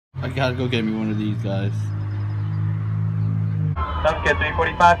I gotta go get me one of these guys. Sounds good.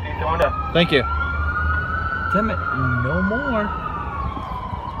 345. 321. Thank you. Damn it, no more.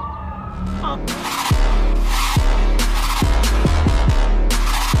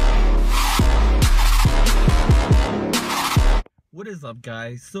 What is up,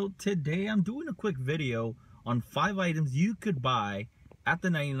 guys? So today I'm doing a quick video on 5 items you could buy at the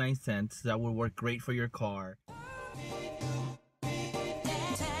 99 cents that would work great for your car.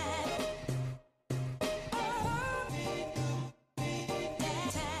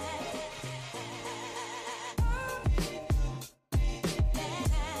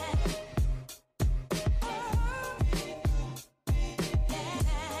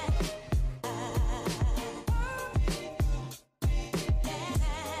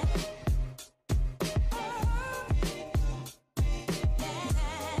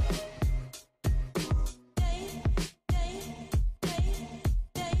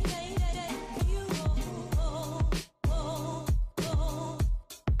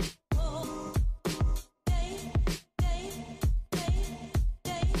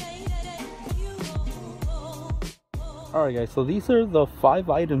 Alright guys, so these are the 5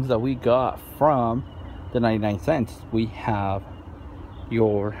 items that we got from the 99 cents. We have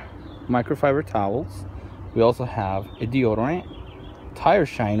your microfiber towels. We also have a deodorant, tire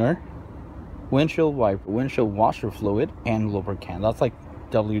shiner, windshield wiper, windshield washer fluid, and lubricant. That's like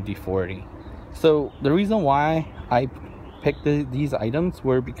WD-40. So the reason why I picked these items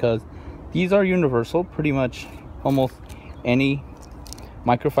were because these are universal. Pretty much almost any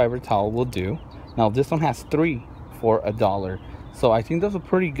microfiber towel will do. Now this one has 3 for $1, so I think that's a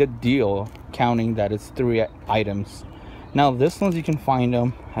pretty good deal, counting that it's 3 items. Now this ones you can find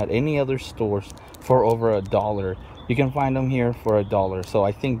them at any other stores for over $1. You can find them here for $1, so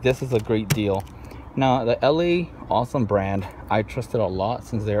I think this is a great deal. Now the LA Awesome brand, I trust it a lot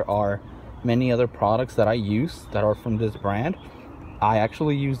since there are many other products that I use that are from this brand. I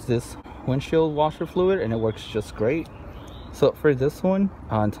actually use this windshield washer fluid and it works just great. So for this one,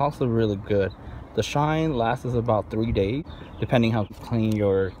 it's also really good. The shine lasts about 3 days, depending how clean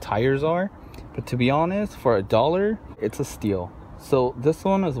your tires are. But to be honest, for $1, it's a steal. So this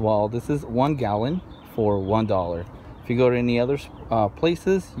one as well, this is 1 gallon for $1. If you go to any other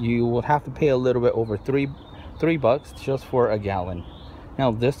places, you will have to pay a little bit over $3 just for a gallon.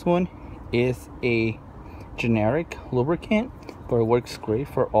 Now this one is a generic lubricant, but it works great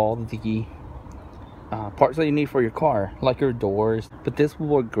for all the parts that you need for your car, like your doors. But this will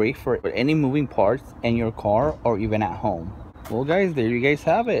work great for any moving parts in your car or even at home. Well guys, there you guys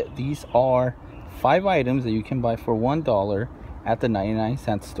have it. These are 5 items that you can buy for $1 at the 99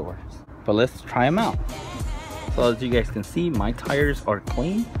 cent stores. But let's try them out. So as you guys can see, my tires are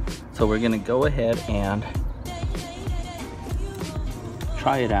clean, so we're gonna go ahead and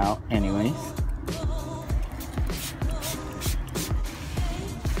try it out anyways.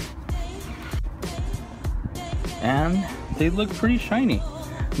 And they look pretty shiny.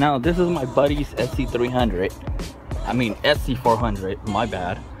 Now this is my buddy's SC300. I mean SC400, my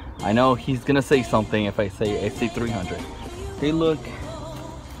bad. I know he's gonna say something if I say SC300. They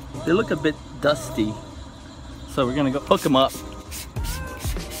look a bit dusty, so we're gonna go hook them up.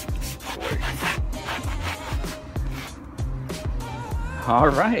 All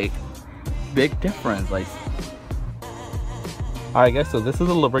right, big difference. Like, all right guys, so this is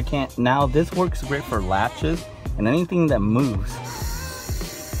a lubricant. Now this works great for latches and anything that moves.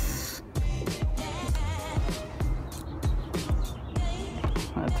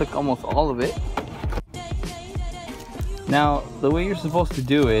 I took almost all of it. Now the way you're supposed to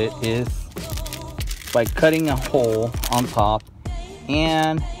do it is by cutting a hole on top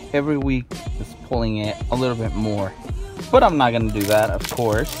and every week just pulling it a little bit more. But I'm not gonna do that, of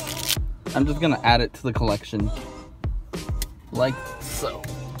course. I'm just gonna add it to the collection like so.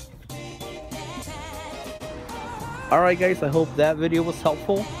 Alright guys, I hope that video was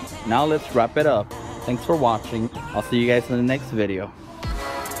helpful. Now let's wrap it up. Thanks for watching. I'll see you guys in the next video.